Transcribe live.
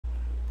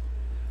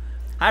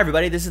Hi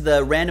everybody, this is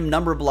the random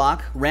number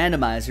block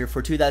randomizer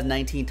for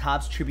 2019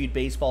 Topps Tribute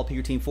Baseball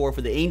Figure Team 4 for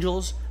the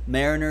Angels,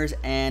 Mariners,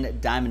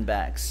 and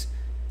Diamondbacks.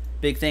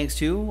 Big thanks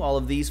to all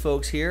of these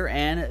folks here,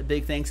 and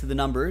big thanks to the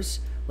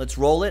numbers. Let's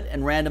roll it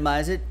and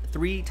randomize it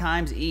 3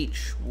 times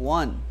each.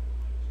 1,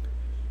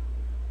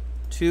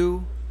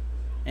 2,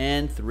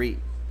 and 3.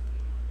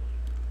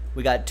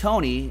 We got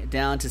Tony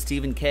down to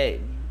Stephen K.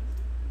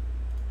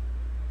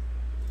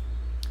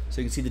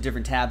 So you can see the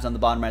different tabs on the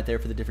bottom right there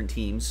for the different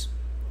teams.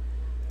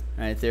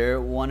 Right there,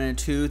 1 and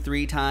 2,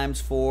 3 times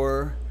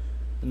for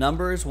the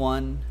numbers.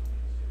 1,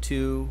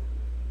 2,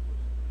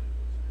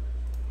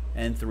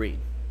 and 3.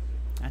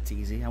 That's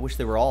easy. I wish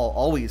they were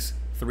always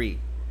 3.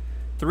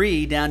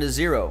 3 down to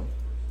 0.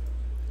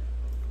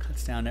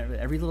 Cuts down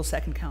every little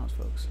second counts,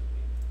 folks.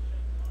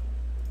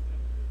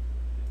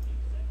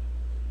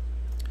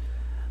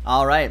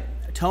 All right,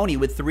 Tony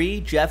with 3,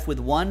 Jeff with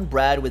 1,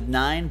 Brad with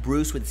 9,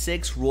 Bruce with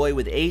 6, Roy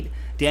with 8,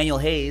 Daniel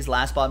Hayes,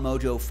 Last Spot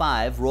Mojo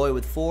 5, Roy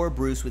with 4,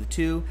 Bruce with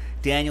 2,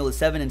 Daniel with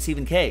 7, and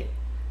Stephen K.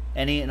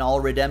 Any and all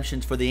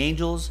redemptions for the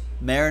Angels,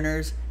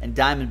 Mariners, and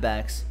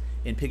Diamondbacks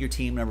in Pick Your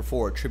Team number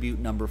 4, Tribute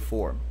number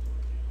 4.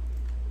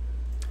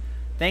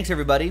 Thanks,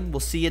 everybody. We'll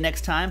see you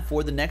next time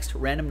for the next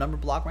random number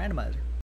block randomizer.